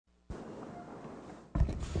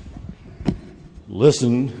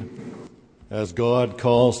Listen as God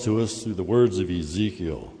calls to us through the words of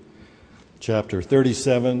Ezekiel, chapter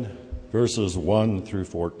 37, verses 1 through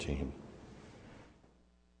 14.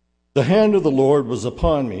 The hand of the Lord was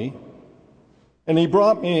upon me, and he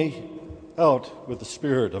brought me out with the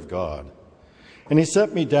Spirit of God. And he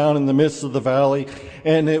set me down in the midst of the valley,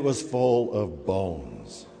 and it was full of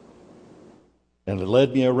bones. And it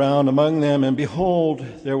led me around among them, and behold,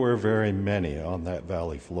 there were very many on that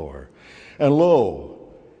valley floor. And lo,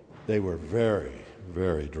 they were very,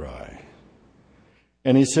 very dry.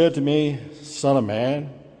 And he said to me, Son of man,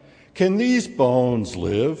 can these bones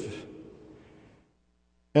live?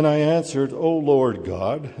 And I answered, O Lord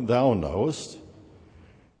God, thou knowest.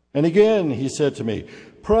 And again he said to me,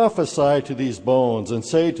 prophesy to these bones, and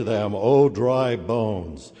say to them, O dry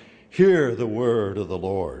bones, hear the word of the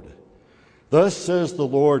Lord. Thus says the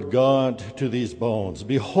Lord God to these bones,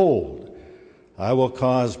 behold, I will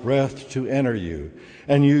cause breath to enter you,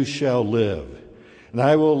 and you shall live. And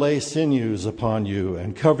I will lay sinews upon you,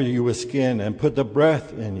 and cover you with skin, and put the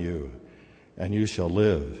breath in you, and you shall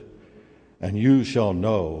live. And you shall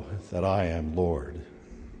know that I am Lord.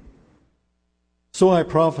 So I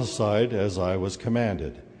prophesied as I was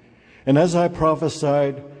commanded. And as I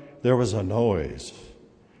prophesied, there was a noise,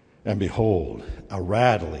 and behold, a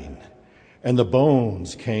rattling, and the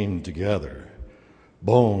bones came together,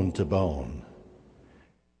 bone to bone.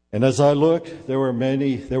 And as I looked, there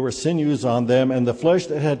were sinews on them, and the flesh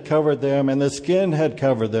that had covered them, and the skin had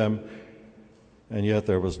covered them, and yet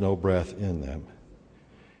there was no breath in them.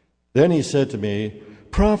 Then he said to me,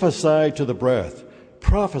 prophesy to the breath,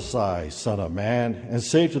 prophesy, Son of man, and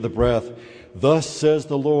say to the breath, thus says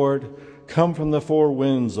the Lord, come from the four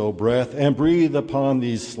winds, O breath, and breathe upon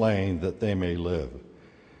these slain, that they may live.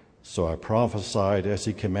 So I prophesied as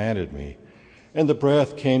he commanded me, and the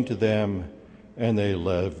breath came to them, and they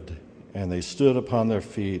lived, and they stood upon their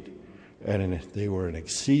feet, and they were an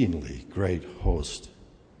exceedingly great host.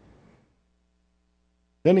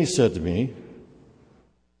 Then he said to me,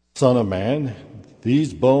 Son of man,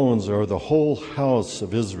 these bones are the whole house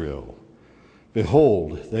of Israel.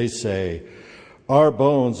 Behold, they say, our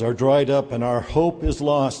bones are dried up, and our hope is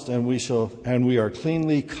lost, and we are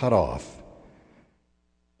cleanly cut off.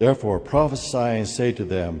 Therefore prophesy and say to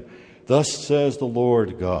them, thus says the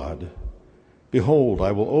Lord God, behold,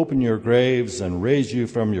 I will open your graves and raise you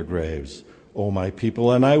from your graves, O my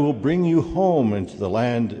people, and I will bring you home into the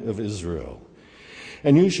land of Israel.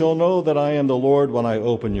 And you shall know that I am the Lord when I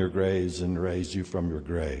open your graves and raise you from your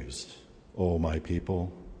graves, O my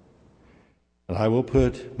people. And I will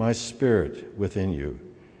put my spirit within you,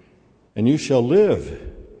 and you shall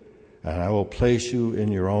live, and I will place you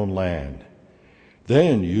in your own land.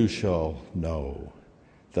 Then you shall know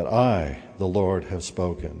that I, the Lord, have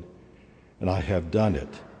spoken, and I have done it,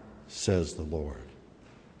 says the Lord.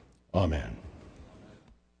 Amen.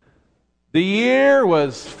 The year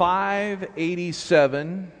was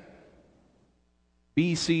 587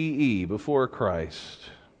 BCE, before Christ.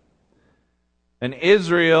 And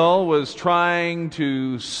Israel was trying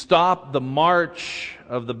to stop the march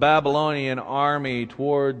of the Babylonian army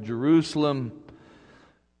toward Jerusalem.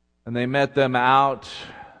 And they met them out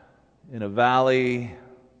in a valley,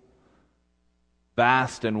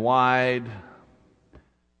 vast and wide,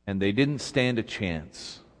 and they didn't stand a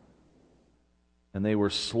chance. And they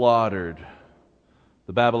were slaughtered.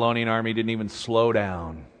 The Babylonian army didn't even slow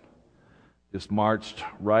down, just marched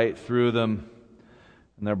right through them.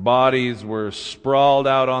 And their bodies were sprawled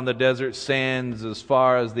out on the desert sands as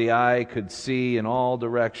far as the eye could see in all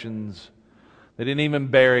directions. They didn't even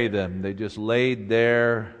bury them. They just laid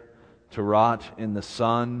there to rot in the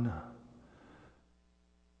sun.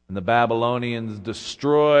 And the Babylonians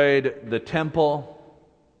destroyed the temple.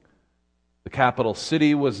 The capital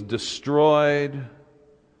city was destroyed,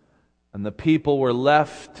 and the people were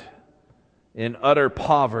left in utter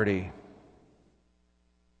poverty.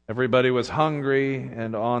 Everybody was hungry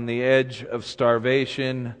and on the edge of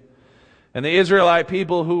starvation. And the Israelite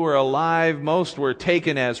people who were alive, most were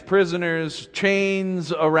taken as prisoners,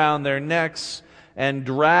 chains around their necks, and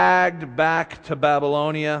dragged back to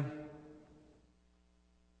Babylonia.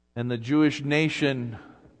 And the Jewish nation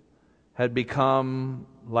had become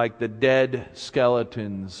like the dead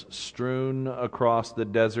skeletons strewn across the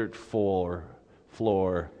desert floor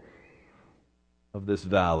of this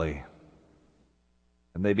valley.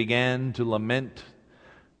 And they began to lament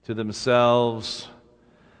to themselves,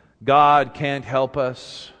 God can't help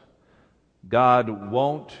us. God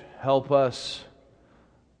won't help us.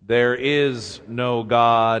 There is no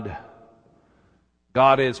God.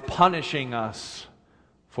 God is punishing us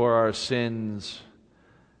for our sins.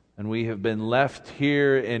 and we have been left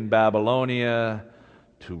here in Babylonia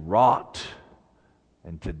to rot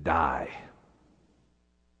and to die.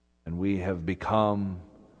 And we have become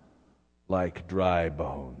like dry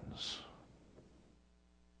bones.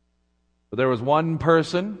 But there was one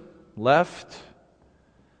person left. His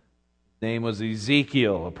name was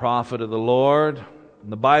Ezekiel, a prophet of the Lord.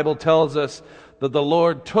 And the Bible tells us that the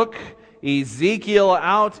Lord took Ezekiel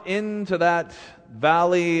out into that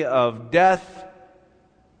valley of death,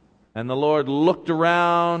 and the Lord looked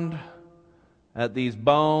around at these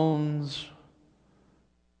bones.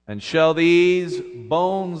 And shall these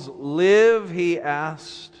bones live? He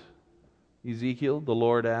asked Ezekiel. The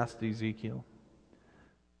Lord asked Ezekiel.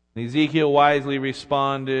 And Ezekiel wisely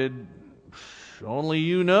responded, only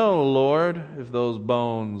you know, Lord, if those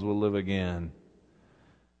bones will live again.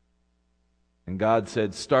 And God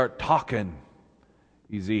said, start talking,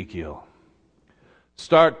 Ezekiel.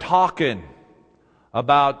 Start talking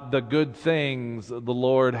about the good things the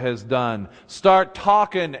Lord has done. Start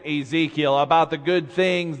talking, Ezekiel, about the good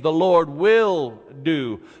things the Lord will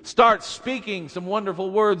do. Start speaking some wonderful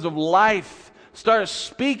words of life. Start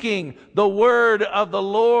speaking the word of the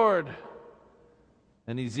Lord.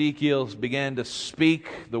 And Ezekiel began to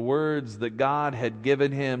speak the words that God had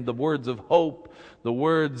given him, the words of hope, the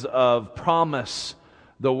words of promise,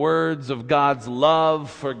 the words of God's love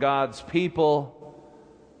for God's people.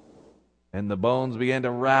 And the bones began to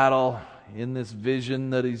rattle in this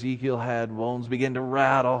vision that Ezekiel had. Bones began to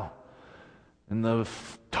rattle. And the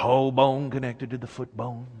toe bone connected to the foot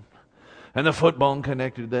bone. And the foot bone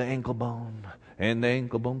connected to the ankle bone. And the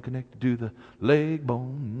ankle bone connected to the leg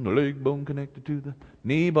bone. The leg bone connected to the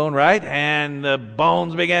knee bone, right? And the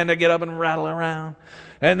bones began to get up and rattle around.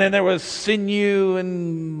 And then there was sinew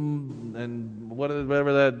and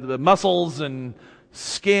whatever the muscles and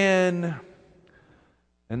skin.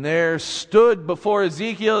 And there stood before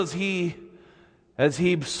Ezekiel as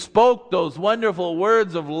he spoke those wonderful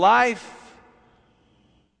words of life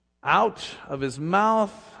out of his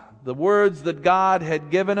mouth, the words that God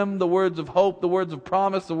had given him, the words of hope, the words of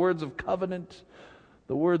promise, the words of covenant,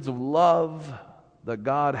 the words of love that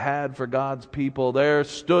God had for God's people. There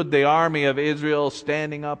stood the army of Israel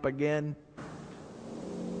standing up again.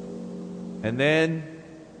 And then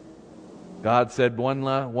God said one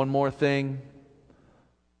more thing.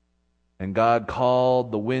 And God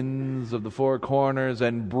called the winds of the four corners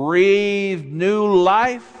and breathed new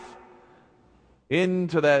life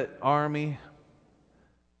into that army.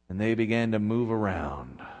 And they began to move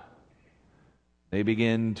around. They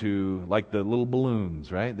began to, like the little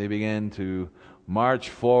balloons, right? They began to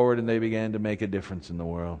march forward and they began to make a difference in the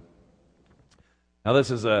world. Now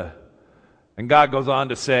and God goes on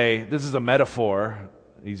to say, this is a metaphor,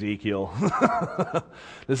 Ezekiel.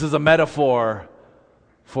 This is a metaphor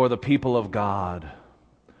for the people of God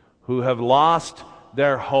who have lost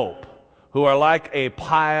their hope, who are like a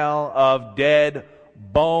pile of dead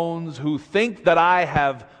bones, who think that I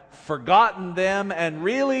have forgotten them, and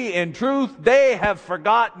really, in truth, they have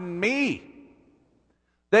forgotten me.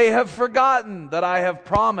 They have forgotten that I have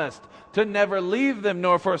promised to never leave them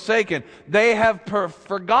nor forsaken. They have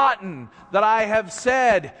forgotten that I have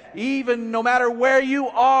said, even no matter where you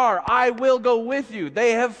are, I will go with you.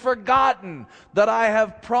 They have forgotten that I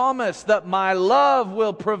have promised that my love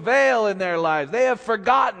will prevail in their lives. They have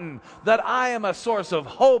forgotten that I am a source of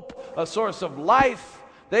hope, a source of life.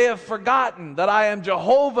 They have forgotten that I am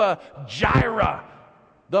Jehovah Jireh,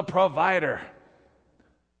 the provider.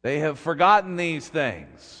 They have forgotten these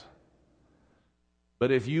things. But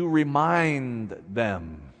if you remind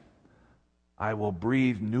them, I will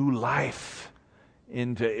breathe new life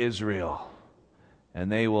into Israel,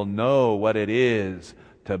 and they will know what it is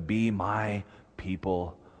to be my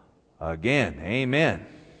people again. Amen.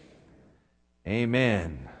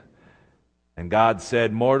 Amen. And God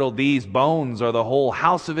said, mortal, these bones are the whole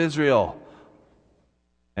house of Israel.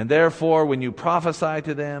 And therefore, when you prophesy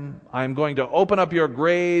to them, I am going to open up your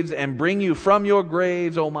graves and bring you from your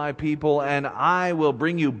graves, O my people, and I will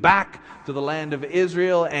bring you back to the land of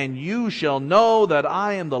Israel, and you shall know that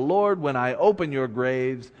I am the Lord when I open your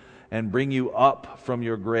graves and bring you up from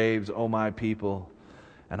your graves, O my people.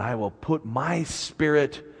 And I will put my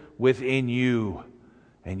spirit within you,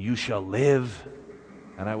 and you shall live,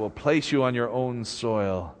 and I will place you on your own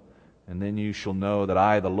soil, and then you shall know that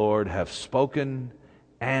I, the Lord, have spoken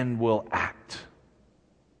and will act.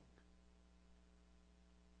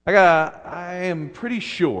 I am pretty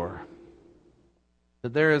sure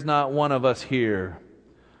that there is not one of us here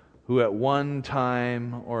who at one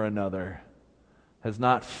time or another has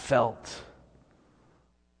not felt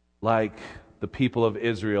like the people of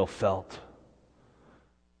Israel felt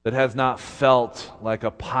that has not felt like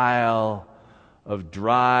a pile of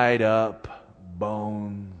dried up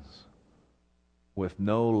bones with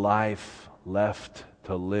no life left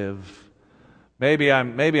to live. Maybe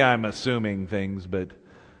I'm assuming things, but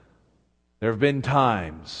there have been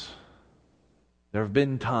times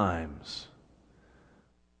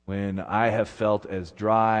when I have felt as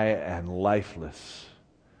dry and lifeless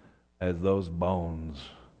as those bones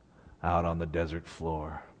out on the desert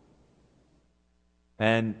floor.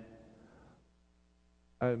 And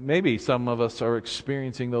maybe some of us are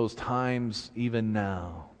experiencing those times even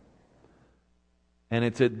now. And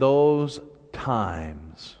it's at those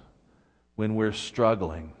times when we're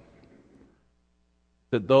struggling,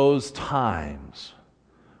 at those times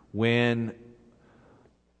when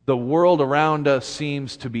the world around us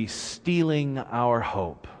seems to be stealing our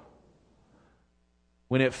hope,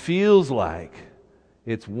 when it feels like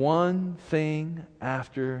it's one thing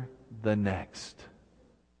after the next,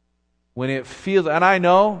 when it feels, and I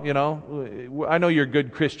know you're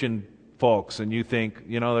good Christian folks, and you think,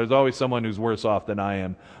 there's always someone who's worse off than I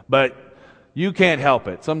am, but you can't help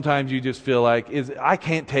it. Sometimes you just feel like, I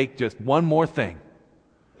can't take just one more thing,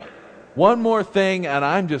 and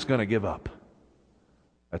I'm just going to give up.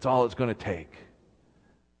 That's all it's going to take.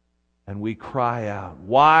 And we cry out,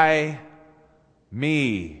 "Why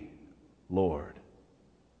me, Lord?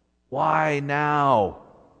 Why now?"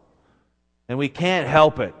 And we can't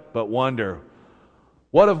help it but wonder,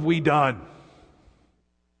 what have we done?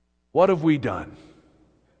 What have we done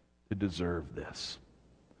to deserve this?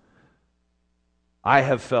 I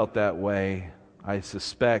have felt that way. I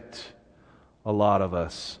suspect a lot of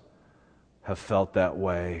us have felt that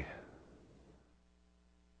way.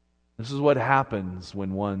 This is what happens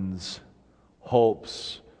when one's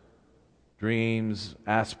hopes, dreams,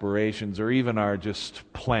 aspirations, or even our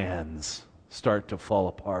just plans start to fall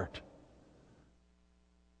apart.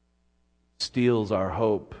 Steals our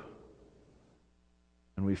hope,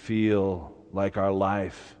 and we feel like our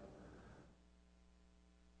life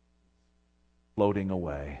floating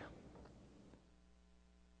away.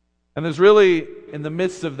 And there's really, in the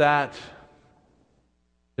midst of that,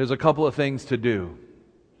 there's a couple of things to do.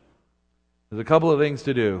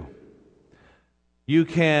 You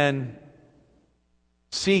can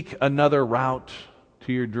seek another route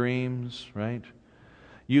to your dreams, right?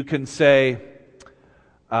 You can say,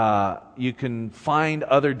 you can find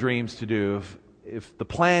other dreams to do. If the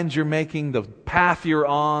plans you're making, the path you're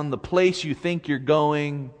on, the place you think you're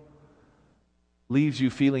going leaves you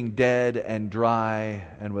feeling dead and dry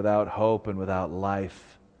and without hope and without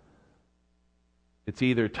life, it's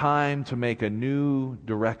either time to make a new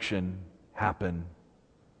direction happen,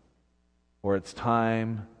 or it's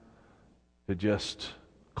time to just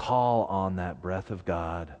call on that breath of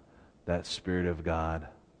God, that Spirit of God.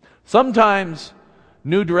 Sometimes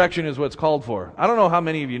new direction is what's called for. I don't know how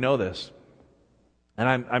many of you know this, and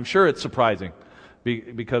I'm sure it's surprising,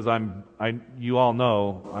 because you all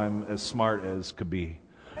know I'm as smart as could be,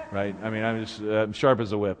 right? I mean, I'm sharp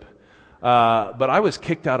as a whip. But I was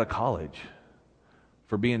kicked out of college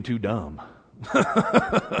for being too dumb.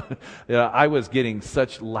 I was getting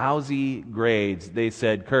such lousy grades. They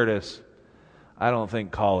said, "Curtis, I don't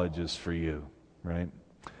think college is for you," right?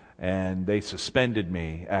 And they suspended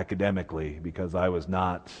me academically because I was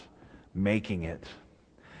not making it.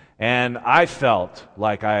 And I felt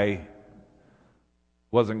like I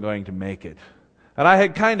wasn't going to make it. And I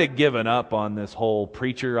had kind of given up on this whole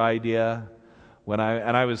preacher idea when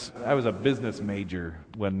I was a business major,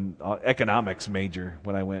 economics major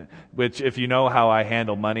when I went, which if you know how I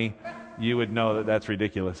handle money, you would know that that's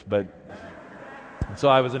ridiculous. But so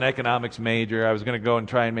I was an economics major. I was going to go and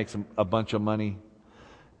try and make a bunch of money.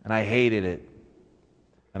 And I hated it.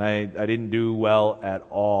 And I didn't do well at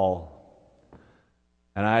all.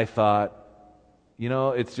 And I thought,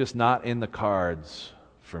 it's just not in the cards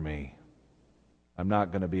for me. I'm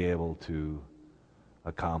not going to be able to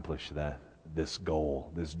accomplish this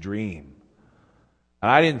goal, this dream.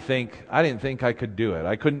 And I didn't think I could do it.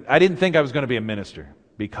 I didn't think I was going to be a minister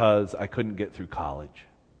because I couldn't get through college.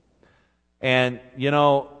 And,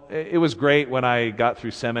 it was great when I got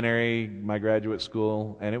through seminary, my graduate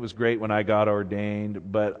school, and it was great when I got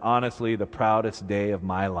ordained, but honestly, the proudest day of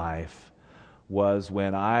my life was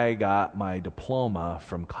when I got my diploma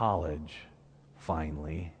from college,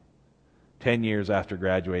 finally, 10 years after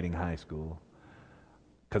graduating high school,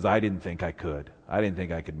 because I didn't think I could. I didn't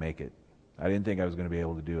think I could make it. I didn't think I was going to be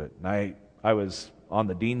able to do it. And I was on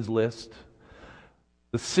the dean's list.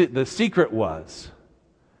 The secret was,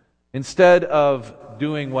 instead of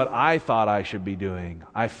doing what I thought I should be doing,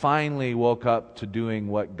 I finally woke up to doing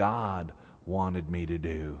what God wanted me to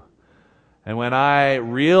do. And when I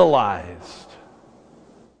realized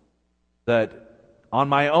that on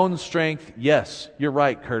my own strength, yes, you're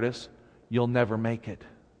right, Curtis, you'll never make it.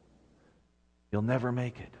 You'll never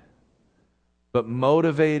make it. But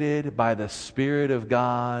motivated by the Spirit of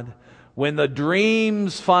God, when the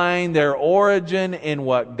dreams find their origin in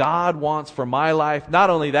what God wants for my life, not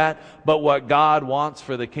only that, but what God wants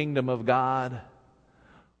for the kingdom of God,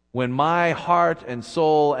 when my heart and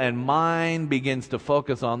soul and mind begins to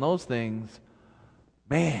focus on those things,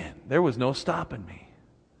 man, there was no stopping me.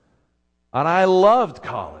 And I loved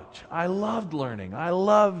college. I loved learning.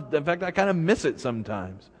 In fact, I kind of miss it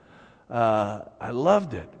sometimes. I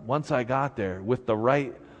loved it once I got there with the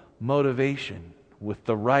right motivation, with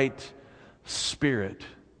the right spirit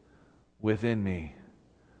within me.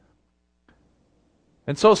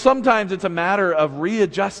 And so sometimes it's a matter of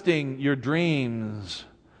readjusting your dreams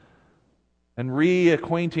and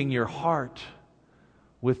reacquainting your heart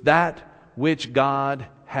with that which God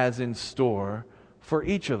has in store for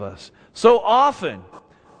each of us. So often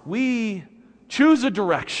we choose a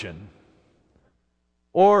direction,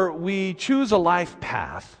 or we choose a life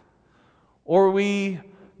path, or we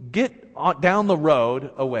get down the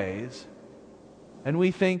road a ways, and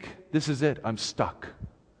we think, this is it, I'm stuck.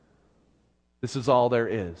 This is all there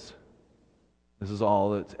is. This is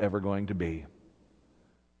all that's ever going to be.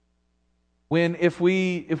 When if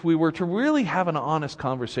we were to really have an honest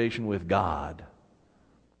conversation with God,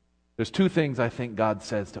 there's two things I think God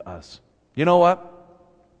says to us. You know what?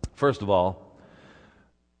 First of all,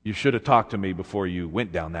 you should have talked to me before you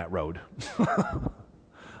went down that road.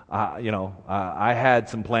 I had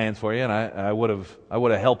some plans for you, and I would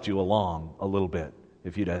have helped you along a little bit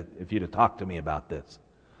if you'd have talked to me about this.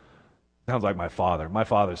 Sounds like my father. My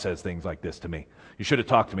father says things like this to me. You should have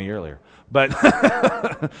talked to me earlier. But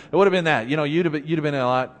it would have been that. You'd have been a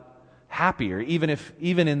lot happier,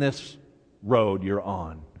 even in this road you're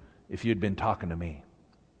on, if you'd been talking to me.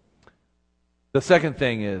 The second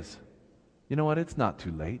thing is, you know what? It's not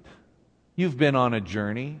too late. You've been on a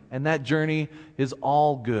journey, and that journey is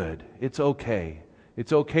all good. It's okay.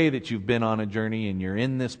 It's okay that you've been on a journey and you're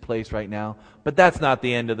in this place right now, but that's not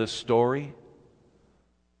the end of the story.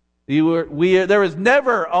 There is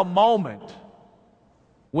never a moment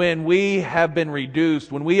when we have been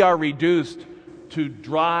reduced, when we are reduced to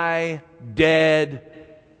dry, dead,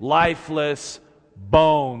 lifeless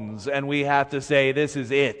bones, and we have to say, this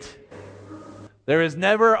is it. There is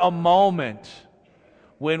never a moment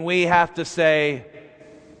when we have to say,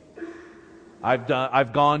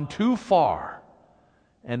 I've gone too far,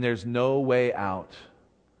 and there's no way out.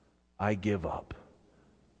 I give up.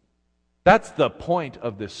 That's the point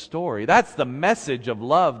of this story. That's the message of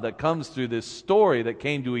love that comes through this story that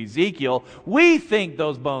came to Ezekiel. We think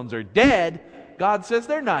those bones are dead. God says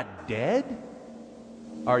they're not dead.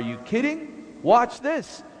 Are you kidding? Watch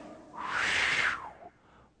this.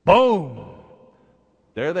 Boom.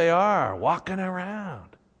 There they are, walking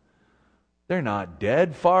around. They're not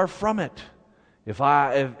dead, far from it.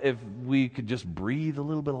 If we could just breathe a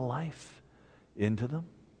little bit of life into them.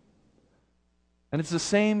 And it's the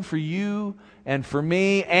same for you and for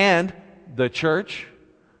me and the church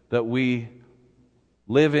that we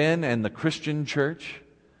live in, and the Christian church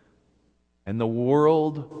and the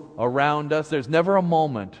world around us. There's never a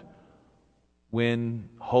moment when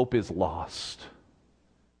hope is lost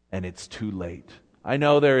and it's too late. I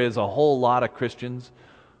know there is a whole lot of Christians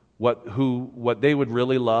what they would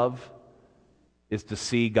really love is to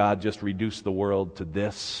see God just reduce the world to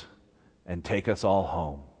this and take us all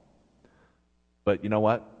home. But you know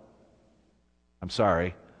what? I'm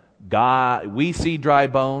sorry. We see dry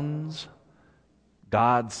bones.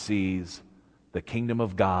 God sees the kingdom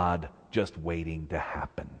of God just waiting to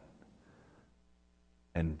happen.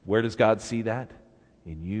 And where does God see that?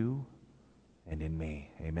 In you and in me.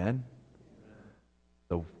 Amen?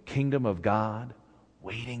 The kingdom of God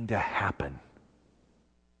waiting to happen.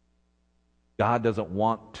 God doesn't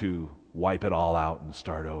want to wipe it all out and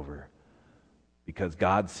start over, because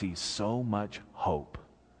God sees so much hope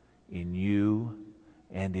in you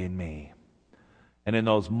and in me. And in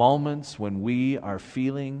those moments when we are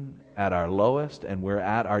feeling at our lowest and we're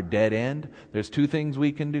at our dead end, there's two things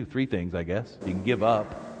we can do. Three things, I guess. You can give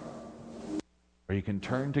up, or you can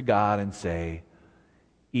turn to God and say,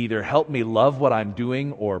 either help me love what I'm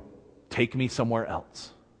doing or take me somewhere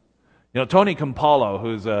else. Tony Campolo,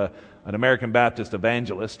 who's an American Baptist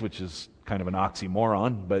evangelist, which is kind of an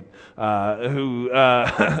oxymoron, but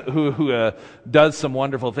who does some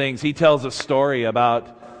wonderful things. He tells a story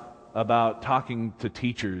about talking to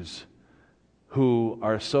teachers who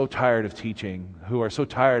are so tired of teaching, who are so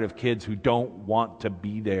tired of kids who don't want to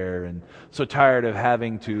be there, and so tired of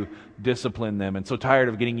having to discipline them, and so tired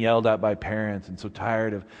of getting yelled at by parents, and so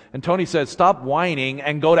tired of... And Tony says, stop whining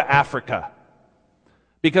and go to Africa.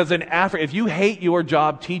 Because in Africa, if you hate your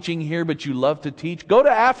job teaching here, but you love to teach, go to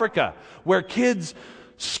Africa, where kids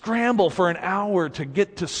scramble for an hour to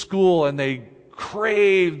get to school, and they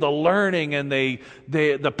crave the learning, and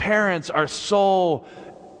the parents are so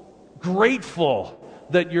grateful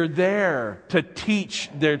that you're there to teach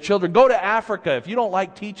their children. Go to Africa. If you don't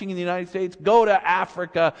like teaching in the United States, go to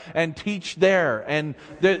Africa and teach there, and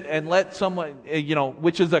let someone,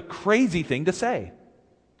 which is a crazy thing to say.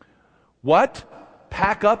 What?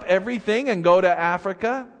 Pack up everything and go to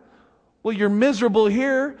Africa? Well, you're miserable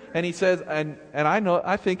here. And he says, and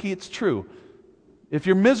I think it's true. If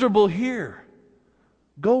you're miserable here,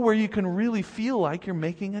 go where you can really feel like you're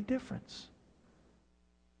making a difference.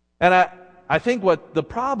 And I think what the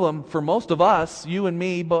problem for most of us, you and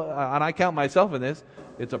me, and I count myself in this,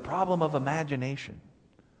 it's a problem of imagination.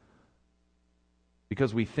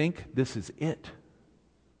 Because we think this is it.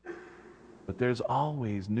 But there's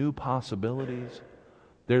always new possibilities.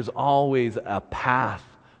 There's always a path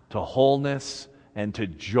to wholeness and to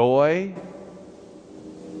joy.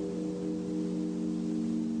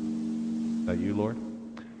 Is that you, Lord?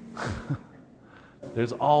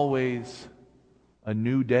 There's always a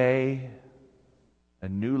new day, a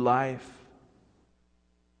new life.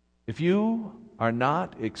 If you are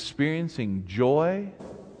not experiencing joy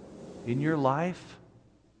in your life,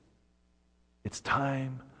 it's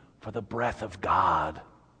time for the breath of God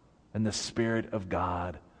and the Spirit of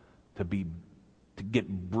God to get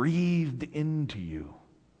breathed into you.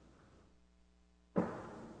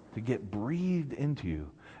 To get breathed into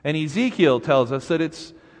you. And Ezekiel tells us that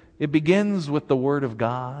it begins with the Word of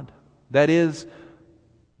God. That is,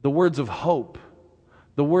 the words of hope,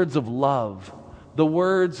 the words of love, the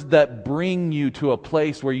words that bring you to a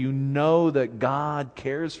place where you know that God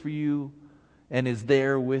cares for you and is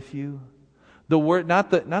there with you. The word, not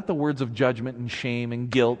the words of judgment and shame and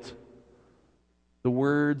guilt, the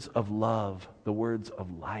words of love, the words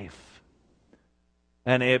of life.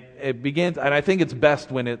 And it begins, and I think it's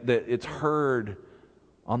best when it's heard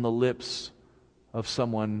on the lips of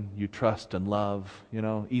someone you trust and love.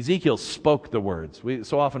 Ezekiel spoke the words.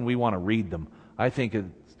 So often we want to read them. I think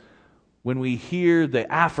when we hear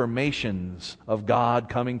the affirmations of God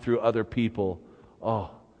coming through other people,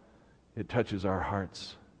 it touches our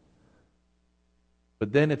hearts.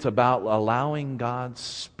 But then it's about allowing God's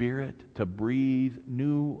Spirit to breathe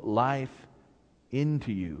new life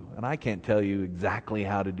into you. And I can't tell you exactly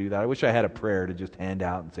how to do that. I wish I had a prayer to just hand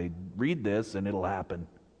out and say, read this and it'll happen.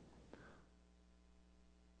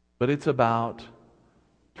 But it's about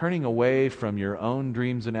turning away from your own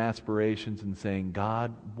dreams and aspirations and saying,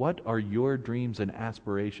 God, what are your dreams and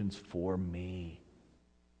aspirations for me?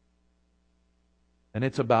 And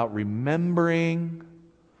it's about remembering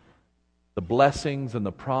the blessings and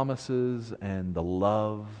the promises and the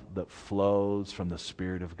love that flows from the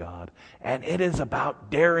Spirit of God. And it is about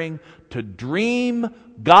daring to dream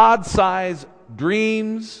God-sized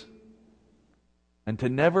dreams and to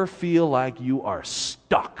never feel like you are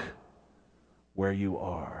stuck where you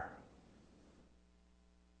are.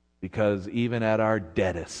 Because even at our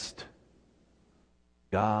deadest,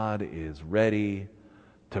 God is ready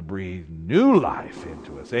to breathe new life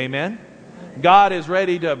into us. Amen? God is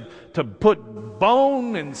ready to put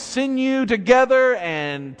bone and sinew together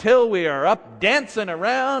until we are up dancing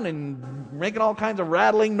around and making all kinds of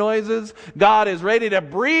rattling noises. God is ready to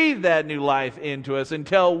breathe that new life into us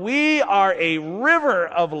until we are a river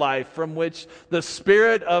of life from which the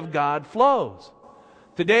Spirit of God flows.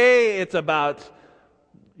 Today it's about,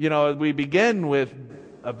 we begin with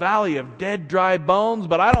a valley of dead, dry bones,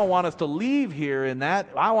 but I don't want us to leave here in that.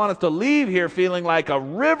 I want us to leave here feeling like a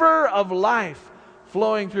river of life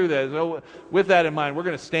flowing through this. So with that in mind, we're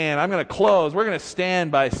going to stand. I'm going to close. We're going to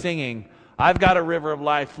stand by singing, I've got a river of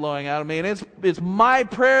life flowing out of me. And it's my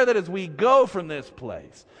prayer that as we go from this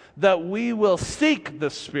place, that we will seek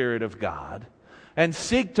the Spirit of God and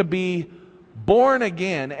seek to be born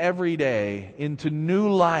again every day into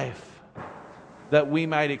new life, that we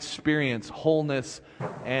might experience wholeness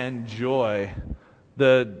and joy.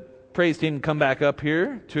 The praise team come back up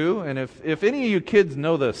here too, and if any of you kids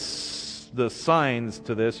know the signs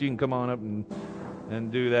to this, you can come on up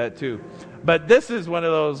and do that too. But this is one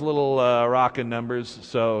of those little rockin' numbers,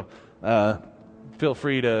 so feel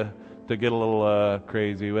free to get a little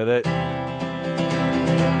crazy with it.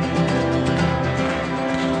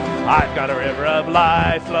 I've got a river of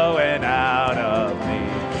life flowing out of me,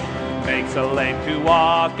 makes the lame to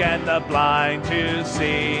walk and the blind to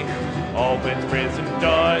see, opens prison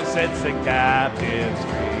doors, sets the captives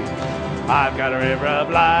free. I've got a river of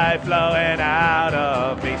life flowing out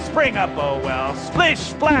of me. Spring up, oh well, splish,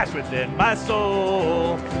 splash within my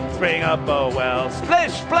soul. Spring up, oh well,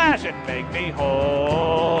 splish, splash, and make me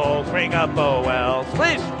whole. Spring up, oh well,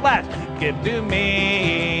 splish, splash, give to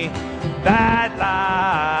me that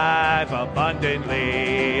life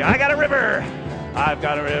abundantly. I got a river. I've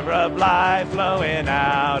got a river of life flowing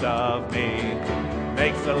out of me.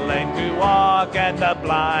 Makes the lame to walk and the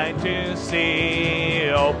blind to see,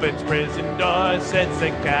 opens prison doors, sets the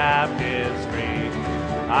captives free.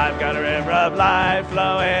 I've got a river of life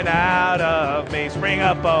flowing out of me. Spring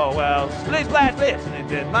up, oh well, splish, splash, splish, and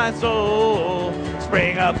it's in my soul.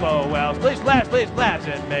 Spring up, oh well, splish, splash,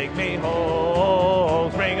 and make me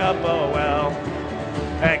whole. Spring up, oh well,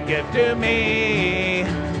 and give to me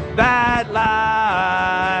that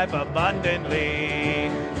life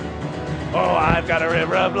abundantly. Oh, I've got a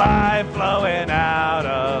river of life flowing out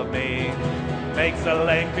of me. Makes the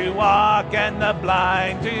lame to walk and the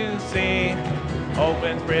blind to see,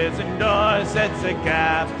 opens prison doors, sets the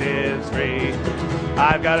captives free.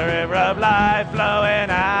 I've got a river of life flowing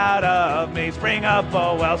out of me. Spring up,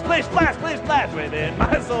 oh well, splish, splash, within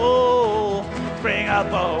my soul. Spring up,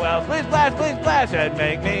 oh well, splish, splash, and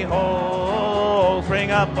make me whole.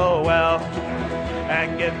 Spring up, oh well,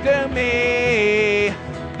 and give to me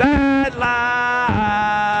that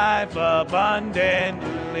life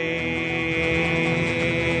abundantly.